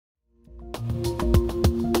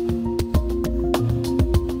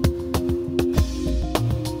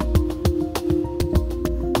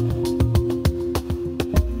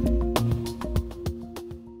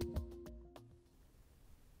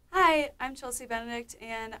Hi, I'm Chelsea Benedict,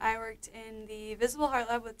 and I worked in the Visible Heart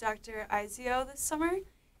Lab with Dr. Izio this summer,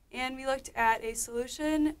 and we looked at a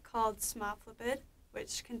solution called smophlipid,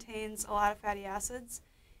 which contains a lot of fatty acids,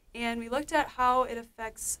 and we looked at how it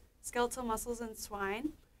affects skeletal muscles in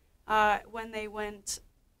swine when they went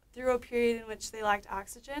through a period in which they lacked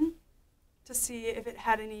oxygen to see if it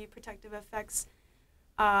had any protective effects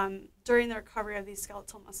during the recovery of these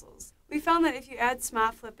skeletal muscles. We found that if you add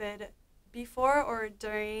smophlipid before or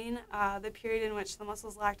during the period in which the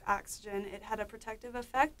muscles lacked oxygen, it had a protective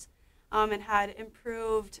effect and had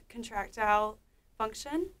improved contractile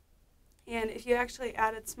function. And if you actually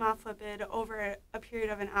added smophlipid over a period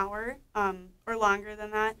of an hour or longer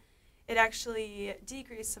than that, it actually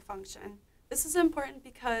decreased the function. This is important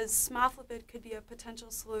because smophlipid could be a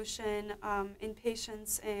potential solution in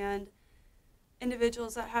patients and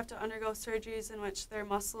individuals that have to undergo surgeries in which their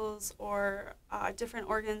muscles or different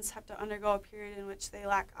organs have to undergo a period in which they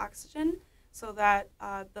lack oxygen, so that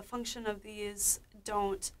the function of these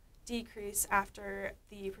don't decrease after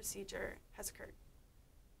the procedure has occurred.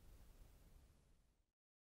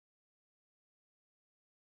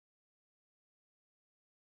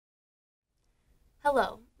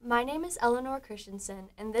 Hello, my name is Eleanor Christensen,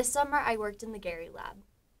 and this summer I worked in the Gary lab.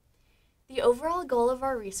 The overall goal of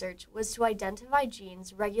our research was to identify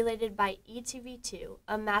genes regulated by ETV2,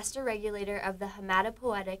 a master regulator of the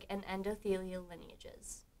hematopoietic and endothelial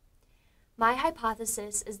lineages. My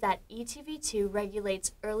hypothesis is that ETV2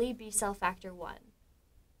 regulates early B-cell factor 1.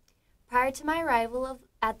 Prior to my arrival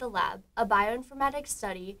at the lab, a bioinformatics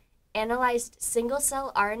study analyzed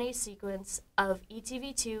single-cell RNA sequence of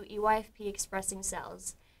ETV2 EYFP expressing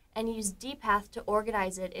cells and used dPath to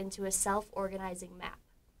organize it into a self-organizing map.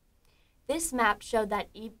 This map showed that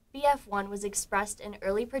EBF1 was expressed in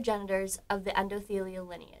early progenitors of the endothelial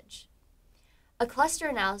lineage. A cluster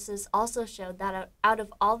analysis also showed that out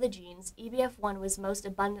of all the genes, EBF1 was most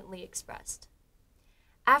abundantly expressed.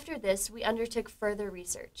 After this, we undertook further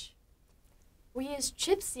research. We used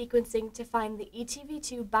chip sequencing to find the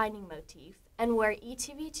ETV2 binding motif and where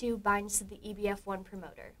ETV2 binds to the EBF1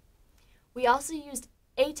 promoter. We also used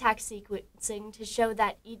ATAC sequencing to show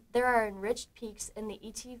that there are enriched peaks in the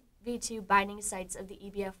ETV2 binding sites of the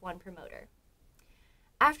EBF1 promoter.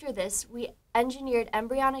 After this, we engineered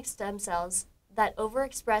embryonic stem cells that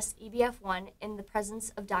overexpress EBF1 in the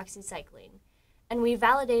presence of doxycycline, and we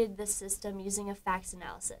validated this system using a FACS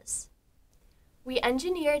analysis. We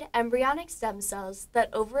engineered embryonic stem cells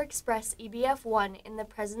that overexpress EBF1 in the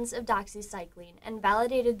presence of doxycycline and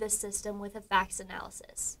validated this system with a FACS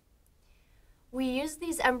analysis. We used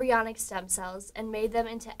these embryonic stem cells and made them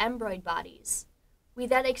into embroid bodies. We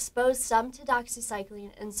then exposed some to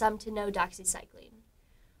doxycycline and some to no doxycycline.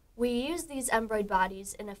 We used these embroid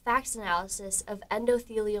bodies in a FACS analysis of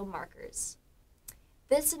endothelial markers.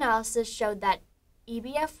 This analysis showed that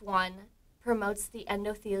EBF1 promotes the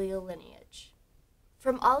endothelial lineage.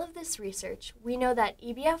 From all of this research, we know that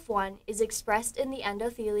EBF1 is expressed in the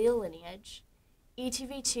endothelial lineage,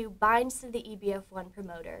 ETV2 binds to the EBF1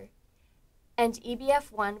 promoter, and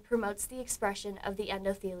EBF1 promotes the expression of the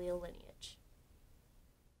endothelial lineage.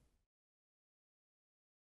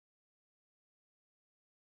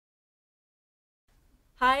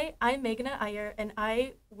 Hi, I'm Meghna Iyer, and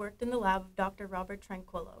I worked in the lab of Dr. Robert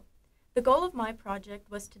Tranquillo. The goal of my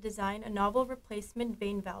project was to design a novel replacement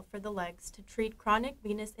vein valve for the legs to treat chronic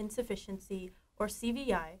venous insufficiency, or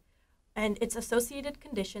CVI, and its associated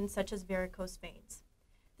conditions such as varicose veins.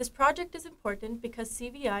 This project is important because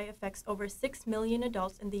CVI affects over 6 million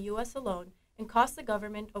adults in the US alone and costs the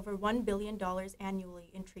government over $1 billion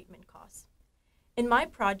annually in treatment costs. In my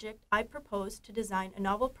project, I proposed to design a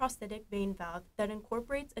novel prosthetic vein valve that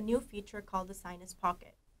incorporates a new feature called the sinus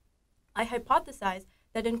pocket. I hypothesized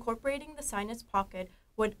that incorporating the sinus pocket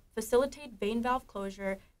would facilitate vein valve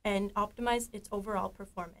closure and optimize its overall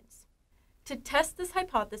performance. To test this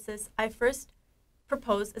hypothesis, I first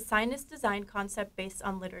proposed a sinus design concept based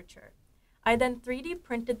on literature. I then 3D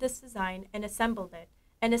printed this design and assembled it,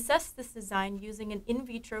 and assessed this design using an in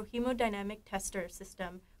vitro hemodynamic tester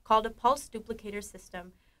system called a pulse duplicator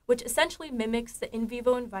system, which essentially mimics the in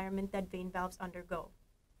vivo environment that vein valves undergo.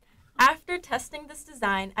 After testing this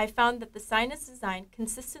design, I found that the sinus design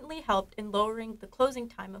consistently helped in lowering the closing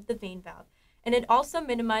time of the vein valve, and it also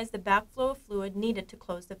minimized the backflow of fluid needed to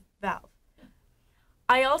close the valve.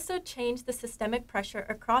 I also changed the systemic pressure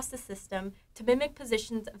across the system to mimic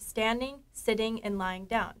positions of standing, sitting, and lying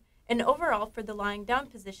down, And overall, for the lying down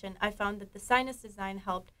position, I found that the sinus design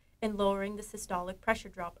helped in lowering the systolic pressure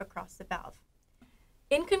drop across the valve.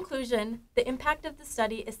 In conclusion, the impact of the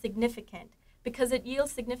study is significant because it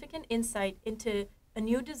yields significant insight into a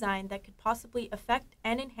new design that could possibly affect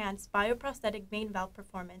and enhance bioprosthetic vein valve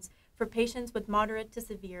performance for patients with moderate to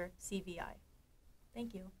severe CVI.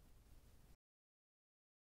 Thank you.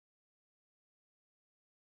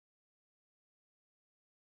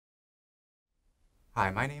 Hi,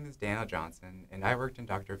 my name is Daniel Johnson, and I worked in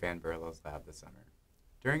Dr. Van Berlo's lab this summer.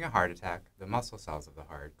 During a heart attack, the muscle cells of the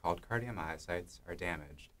heart, called cardiomyocytes, are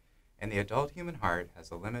damaged, and the adult human heart has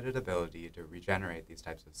a limited ability to regenerate these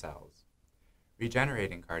types of cells.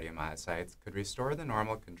 Regenerating cardiomyocytes could restore the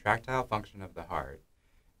normal contractile function of the heart,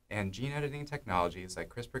 and gene editing technologies like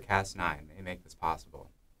CRISPR-Cas9 may make this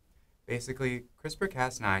possible. Basically,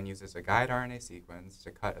 CRISPR-Cas9 uses a guide RNA sequence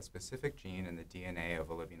to cut a specific gene in the DNA of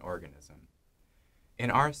a living organism. In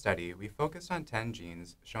our study, we focused on 10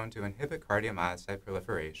 genes shown to inhibit cardiomyocyte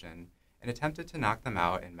proliferation and attempted to knock them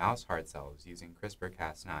out in mouse heart cells using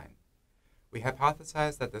CRISPR-Cas9. We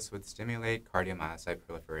hypothesized that this would stimulate cardiomyocyte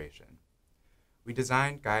proliferation. We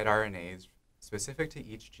designed guide RNAs specific to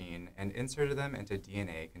each gene and inserted them into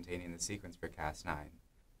DNA containing the sequence for Cas9.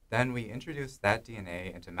 Then we introduced that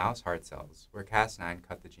DNA into mouse heart cells, where Cas9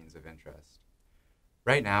 cut the genes of interest.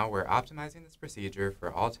 Right now, we're optimizing this procedure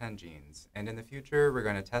for all 10 genes, and in the future, we're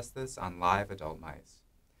going to test this on live adult mice.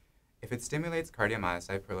 If it stimulates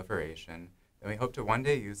cardiomyocyte proliferation, then we hope to one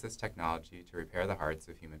day use this technology to repair the hearts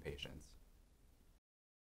of human patients.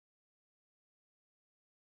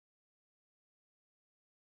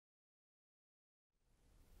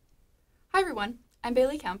 Hi everyone, I'm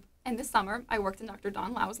Bailey Kemp, and this summer I worked in Dr.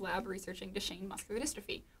 Don Lau's lab researching Duchenne muscular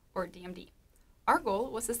dystrophy, or DMD. Our goal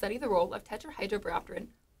was to study the role of tetrahydrobiopterin,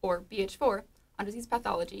 or BH4, on disease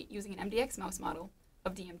pathology using an MDX mouse model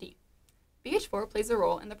of DMD. BH4 plays a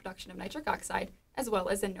role in the production of nitric oxide as well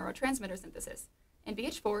as in neurotransmitter synthesis, and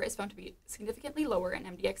BH4 is found to be significantly lower in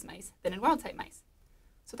MDX mice than in wild-type mice.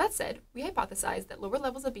 So that said, we hypothesized that lower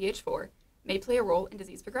levels of BH4 may play a role in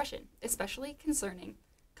disease progression, especially concerning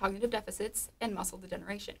cognitive deficits and muscle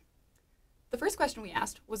degeneration. The first question we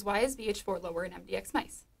asked was, why is BH4 lower in MDX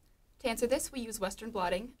mice? To answer this, we use Western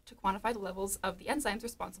blotting to quantify the levels of the enzymes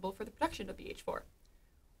responsible for the production of BH4.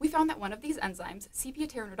 We found that one of these enzymes,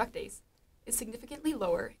 sepiaterin reductase, is significantly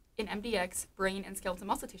lower in MDX brain and skeletal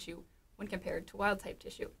muscle tissue when compared to wild-type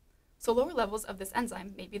tissue. So lower levels of this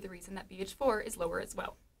enzyme may be the reason that BH4 is lower as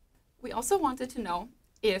well. We also wanted to know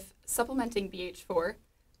if supplementing BH4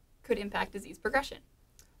 could impact disease progression.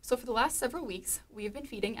 So for the last several weeks, we have been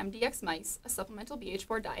feeding MDX mice a supplemental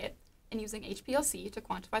BH4 diet and using HPLC to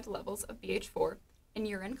quantify the levels of BH4 in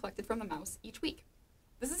urine collected from the mouse each week.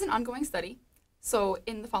 This is an ongoing study, so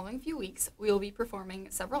in the following few weeks, we will be performing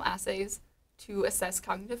several assays to assess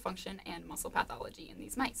cognitive function and muscle pathology in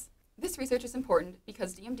these mice. This research is important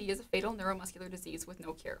because DMD is a fatal neuromuscular disease with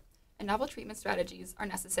no cure, and novel treatment strategies are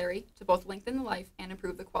necessary to both lengthen the life and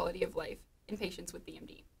improve the quality of life in patients with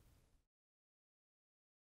DMD.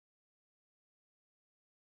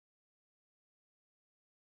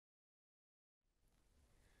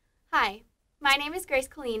 Hi, my name is Grace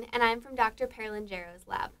Colleen, and I'm from Dr. Perlingero's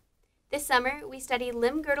lab. This summer, we studied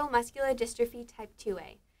limb-girdle muscular dystrophy type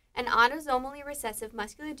 2A, an autosomally recessive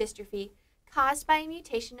muscular dystrophy caused by a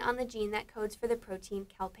mutation on the gene that codes for the protein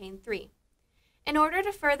calpain-3. In order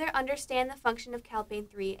to further understand the function of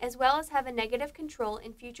calpain-3, as well as have a negative control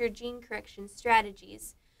in future gene correction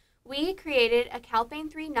strategies, we created a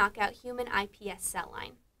calpain-3 knockout human iPS cell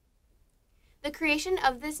line. The creation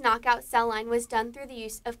of this knockout cell line was done through the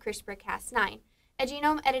use of CRISPR-Cas9, a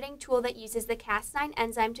genome editing tool that uses the Cas9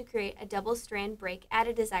 enzyme to create a double-strand break at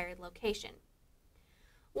a desired location.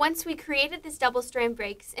 Once we created this double-strand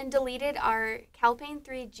breaks and deleted our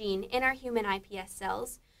calpain-3 gene in our human iPS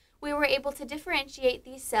cells, we were able to differentiate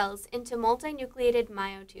these cells into multinucleated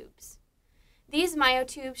myotubes. These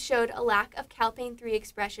myotubes showed a lack of calpain-3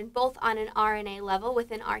 expression both on an RNA level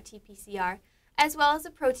with an RT-PCR as well as a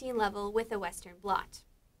protein level with a Western blot.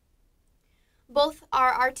 Both our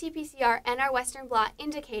RT-PCR and our Western blot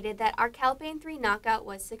indicated that our calpain-3 knockout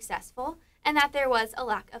was successful and that there was a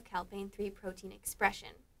lack of calpain-3 protein expression.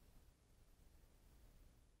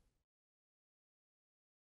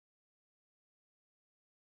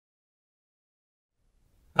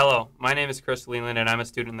 Hello, my name is Chris Leland and I'm a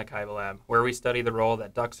student in the Kaiba lab, where we study the role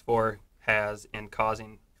that DUX4 has in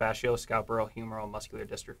causing facioscapulohumeral muscular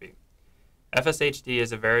dystrophy. FSHD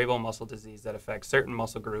is a variable muscle disease that affects certain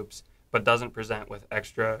muscle groups but doesn't present with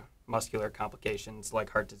extra muscular complications like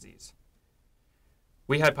heart disease.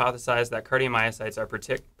 We hypothesized that cardiomyocytes are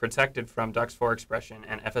protected from DUX4 expression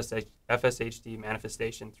and FSHD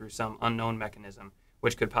manifestation through some unknown mechanism,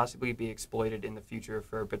 which could possibly be exploited in the future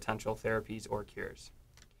for potential therapies or cures.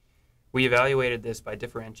 We evaluated this by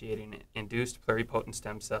differentiating induced pluripotent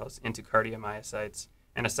stem cells into cardiomyocytes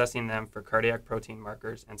and assessing them for cardiac protein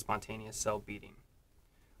markers and spontaneous cell beating.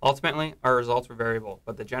 Ultimately, our results were variable,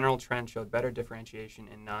 but the general trend showed better differentiation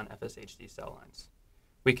in non-FSHD cell lines.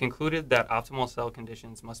 We concluded that optimal cell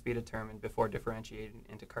conditions must be determined before differentiating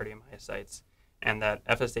into cardiomyocytes, and that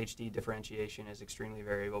FSHD differentiation is extremely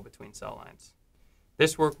variable between cell lines.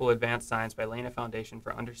 This work will advance science by laying a foundation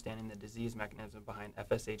for understanding the disease mechanism behind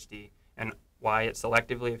FSHD and why it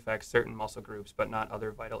selectively affects certain muscle groups but not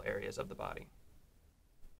other vital areas of the body.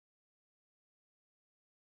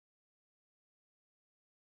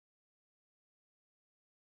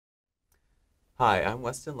 Hi, I'm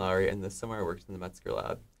Weston Lowry, and this summer I worked in the Metzger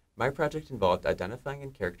lab. My project involved identifying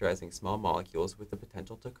and characterizing small molecules with the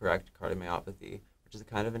potential to correct cardiomyopathy, which is a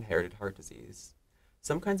kind of inherited heart disease.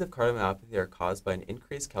 Some kinds of cardiomyopathy are caused by an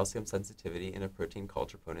increased calcium sensitivity in a protein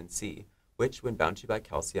called troponin C, which, when bound to by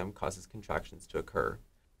calcium, causes contractions to occur.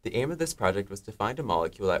 The aim of this project was to find a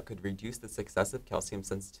molecule that could reduce this excessive calcium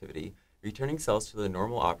sensitivity, returning cells to the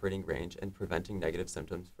normal operating range and preventing negative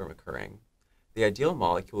symptoms from occurring. The ideal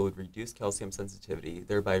molecule would reduce calcium sensitivity,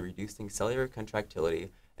 thereby reducing cellular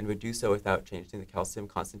contractility, and would do so without changing the calcium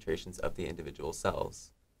concentrations of the individual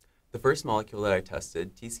cells. The first molecule that I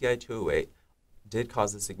tested, TCI-208, did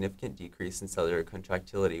cause a significant decrease in cellular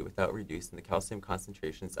contractility without reducing the calcium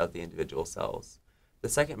concentrations of the individual cells. The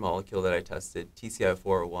second molecule that I tested,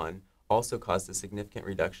 TCI-401, also caused a significant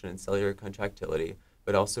reduction in cellular contractility,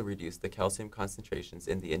 but also reduced the calcium concentrations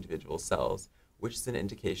in the individual cells, which is an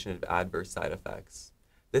indication of adverse side effects.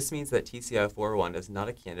 This means that TCI-401 is not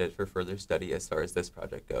a candidate for further study as far as this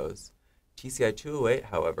project goes. TCI-208,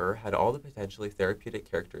 however, had all the potentially therapeutic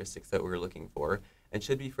characteristics that we were looking for and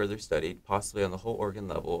should be further studied, possibly on the whole organ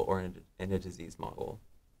level or in a disease model.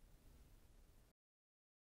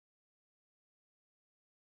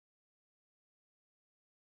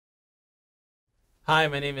 Hi,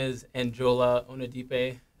 my name is Anjola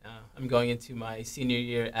Onadipe. I'm going into my senior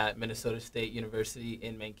year at Minnesota State University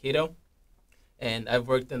in Mankato. And I've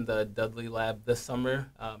worked in the Dudley lab this summer,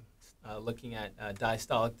 looking at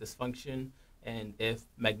diastolic dysfunction and if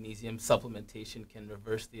magnesium supplementation can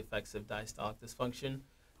reverse the effects of diastolic dysfunction.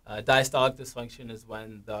 Diastolic dysfunction is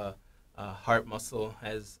when the heart muscle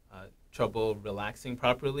has trouble relaxing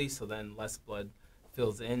properly, so then less blood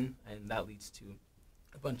fills in, and that leads to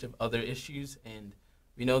a bunch of other issues. And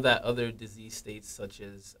we know that other disease states such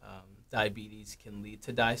as diabetes can lead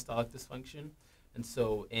to diastolic dysfunction. And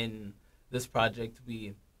so in this project,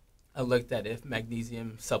 we looked at if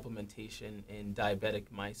magnesium supplementation in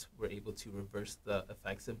diabetic mice were able to reverse the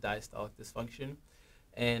effects of diastolic dysfunction.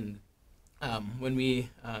 And when we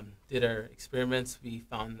did our experiments, we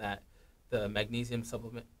found that the magnesium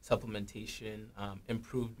supplementation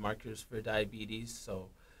improved markers for diabetes. So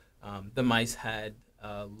the mice had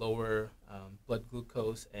lower blood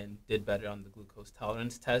glucose and did better on the glucose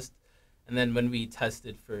tolerance test. And then when we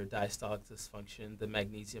tested for diastolic dysfunction, the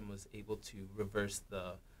magnesium was able to reverse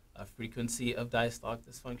the frequency of diastolic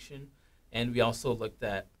dysfunction. And we also looked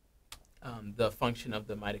at the function of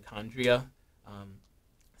the mitochondria.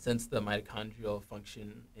 Since the mitochondrial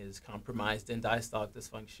function is compromised in diastolic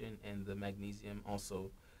dysfunction, and the magnesium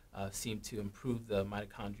also seemed to improve the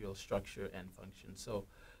mitochondrial structure and function. So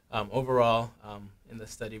overall, in the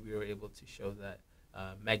study, we were able to show that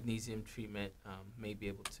magnesium treatment may be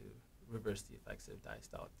able to reverse the effects of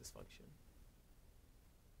diastolic dysfunction.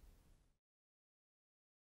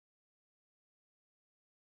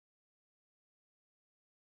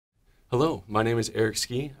 Hello, my name is Eric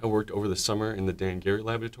Ski. I worked over the summer in the Dan Gary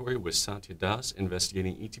Laboratory with Satya Das,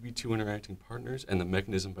 investigating ETB2 interacting partners and the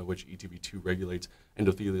mechanism by which ETB2 regulates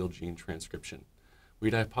endothelial gene transcription.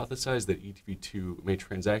 We'd hypothesized that ETB2 may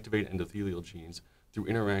transactivate endothelial genes through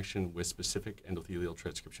interaction with specific endothelial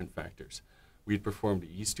transcription factors. We had performed a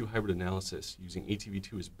yeast-2 hybrid analysis using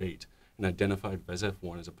ETB2 as bait and identified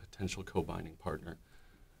VESF1 as a potential co-binding partner.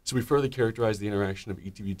 So we further characterized the interaction of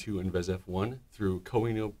ETB2 and VESF1 through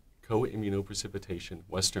co-immunoprecipitation,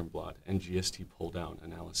 Western blot, and GST pull-down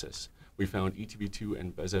analysis. We found ETB2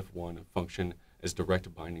 and VESF1 function as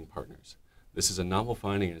direct binding partners. This is a novel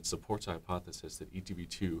finding, and it supports our hypothesis that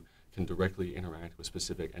ETB2 can directly interact with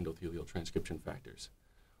specific endothelial transcription factors.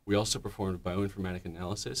 We also performed bioinformatic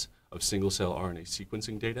analysis of single-cell RNA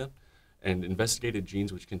sequencing data and investigated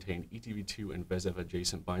genes which contain ETB2 and VESF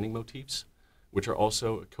adjacent binding motifs, which are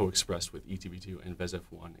also co-expressed with ETB2 and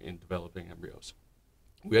VESF1 in developing embryos.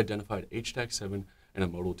 We identified HDAC7 and a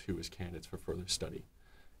modal 2 as candidates for further study.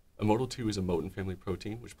 A modal 2 is a motin family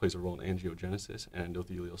protein, which plays a role in angiogenesis and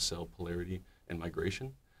endothelial cell polarity and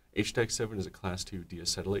migration. HDAC7 is a class 2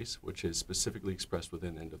 deacetylase, which is specifically expressed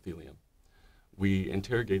within endothelium. We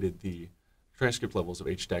interrogated the transcript levels of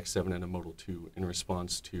HDAC7 and a modal 2 in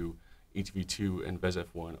response to ETV2 and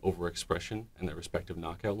VESF1 overexpression and their respective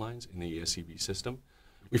knockout lines in the ESEB system.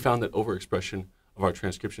 We found that overexpression of our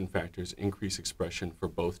transcription factors increase expression for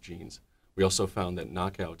both genes. We also found that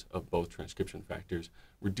knockout of both transcription factors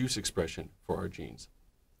reduce expression for our genes,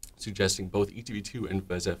 suggesting both ETV2 and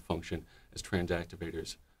VESF function as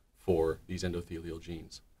transactivators for these endothelial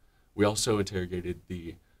genes. We also interrogated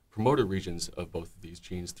the promoter regions of both of these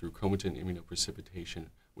genes through chromatin immunoprecipitation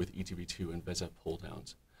with ETV2 and VESF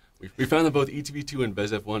pull-downs. We found that both ETV2 and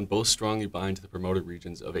VESF1 both strongly bind to the promoter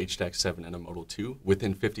regions of HDAC7 and a modal 2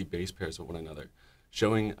 within 50 base pairs of one another,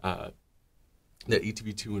 showing that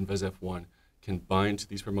ETV2 and VESF1 can bind to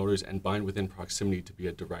these promoters and bind within proximity to be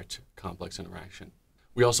a direct complex interaction.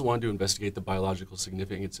 We also wanted to investigate the biological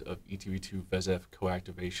significance of ETV2 VESF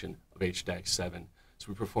coactivation of HDAC7. So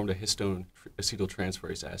we performed a histone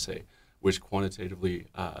acetyltransferase assay, which quantitatively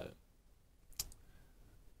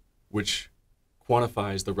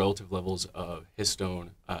quantifies the relative levels of histone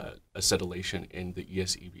acetylation in the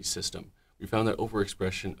ESEB system. We found that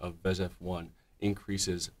overexpression of VESF1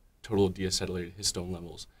 increases total deacetylated histone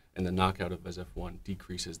levels, and the knockout of VESF1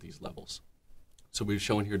 decreases these levels. So we've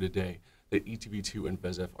shown here today that ETV2 and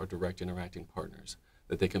VESF are direct interacting partners,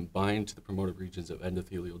 that they can bind to the promoter regions of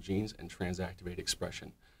endothelial genes and transactivate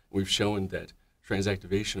expression. We've shown that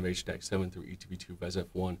transactivation of HDAC7 through ETV2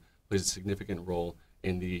 VESF1 plays a significant role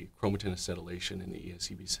in the chromatin acetylation in the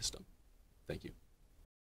ESEB system. Thank you.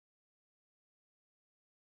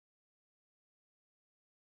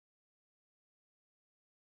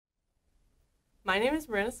 My name is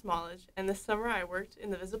Marina Smallage, and this summer I worked in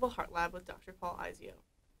the Visible Heart Lab with Dr. Paul Izio.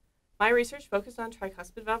 My research focused on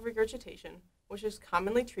tricuspid valve regurgitation, which is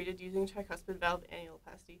commonly treated using tricuspid valve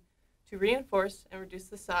annuloplasty to reinforce and reduce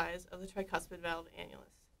the size of the tricuspid valve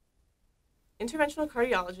annulus. Interventional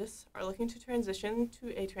cardiologists are looking to transition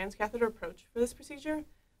to a transcatheter approach for this procedure,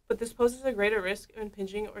 but this poses a greater risk of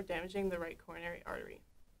impinging or damaging the right coronary artery.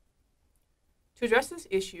 To address this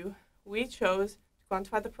issue, we chose to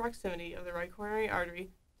quantify the proximity of the right coronary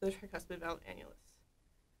artery to the tricuspid valve annulus.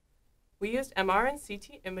 We used MR and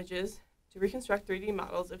CT images to reconstruct 3D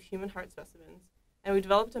models of human heart specimens, and we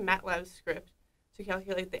developed a MATLAB script to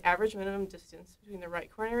calculate the average minimum distance between the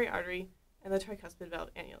right coronary artery and the tricuspid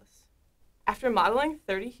valve annulus. After modeling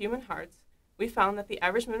 30 human hearts, we found that the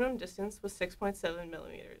average minimum distance was 6.7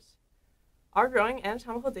 millimeters. Our growing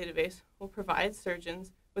anatomical database will provide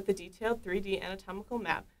surgeons with a detailed 3D anatomical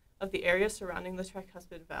map of the area surrounding the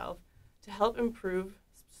tricuspid valve to help improve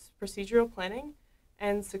procedural planning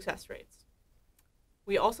and success rates.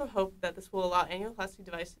 We also hope that this will allow annuloplasty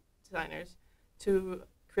device designers to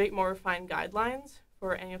create more refined guidelines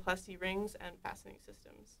for annuloplasty rings and fastening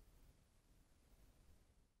systems.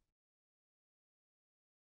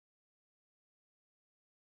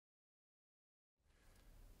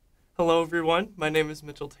 Hello everyone, my name is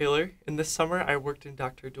Mitchell Taylor, and this summer I worked in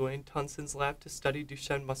Dr. Dwayne Tunson's lab to study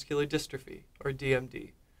Duchenne muscular dystrophy, or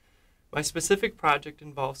DMD. My specific project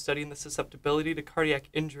involves studying the susceptibility to cardiac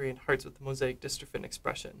injury in hearts with mosaic dystrophin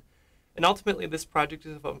expression. And ultimately this project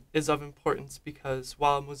is of importance because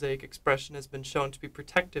while mosaic expression has been shown to be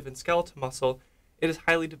protective in skeletal muscle, it is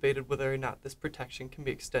highly debated whether or not this protection can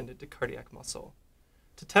be extended to cardiac muscle.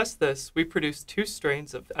 To test this, we produced 2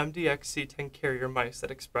 strains of MDX-C10 carrier mice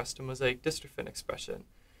that expressed a mosaic dystrophin expression.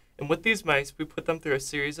 And with these mice, we put them through a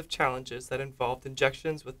series of challenges that involved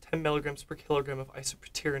injections with 10 milligrams per kilogram of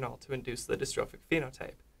isoproterenol to induce the dystrophic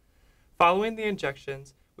phenotype. Following the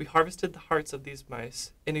injections, we harvested the hearts of these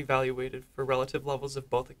mice and evaluated for relative levels of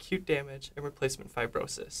both acute damage and replacement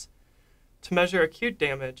fibrosis. To measure acute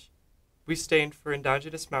damage, we stained for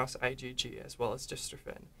endogenous mouse IgG as well as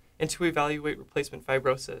dystrophin. And to evaluate replacement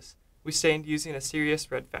fibrosis, we stained using a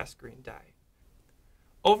Sirius red fast green dye.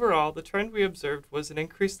 Overall, the trend we observed was an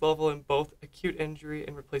increased level in both acute injury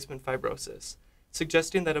and replacement fibrosis,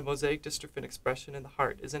 suggesting that a mosaic dystrophin expression in the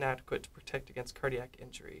heart is inadequate to protect against cardiac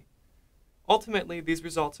injury. Ultimately, these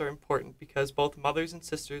results are important because both mothers and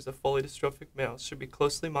sisters of fully dystrophic males should be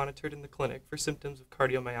closely monitored in the clinic for symptoms of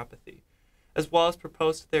cardiomyopathy, as well as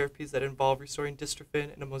proposed therapies that involve restoring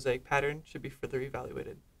dystrophin in a mosaic pattern should be further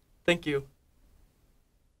evaluated. Thank you.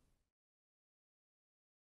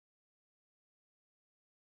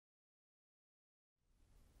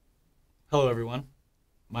 Hello everyone,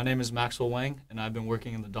 my name is Maxwell Wang and I've been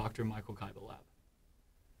working in the Dr. Michael Keibel lab.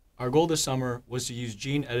 our goal this summer was to use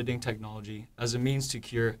gene editing technology as a means to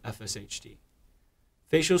cure FSHD.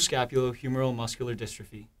 Facioscapulohumeral muscular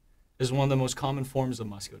dystrophy is one of the most common forms of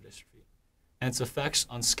muscular dystrophy, and its effects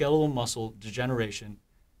on skeletal muscle degeneration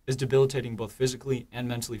is debilitating both physically and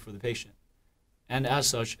mentally for the patient. And as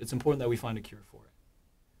such, it's important that we find a cure for it.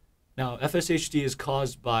 Now, FSHD is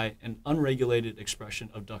caused by an unregulated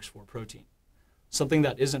expression of DUX4 protein, something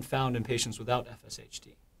that isn't found in patients without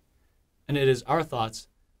FSHD. And it is our thoughts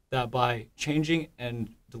that by changing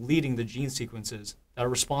and deleting the gene sequences that are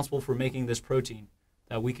responsible for making this protein,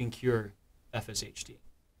 that we can cure FSHD.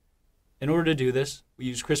 In order to do this, we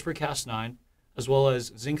use CRISPR-Cas9 as well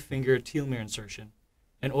as zinc finger telomere insertion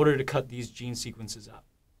in order to cut these gene sequences out.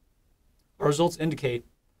 Our results indicate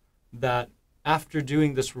that after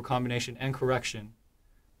doing this recombination and correction,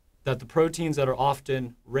 that the proteins that are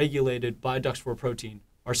often regulated by DUX4 protein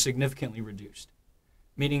are significantly reduced,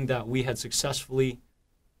 meaning that we had successfully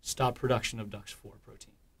stopped production of DUX4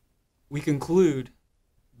 protein. We conclude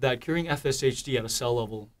that curing FSHD at a cell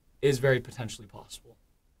level is very potentially possible.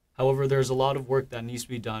 However, there's a lot of work that needs to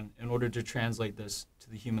be done in order to translate this to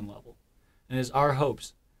the human level. And it is our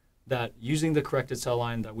hopes that using the corrected cell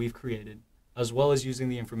line that we've created, as well as using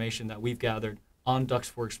the information that we've gathered on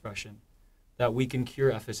DUX4 expression, that we can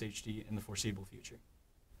cure FSHD in the foreseeable future.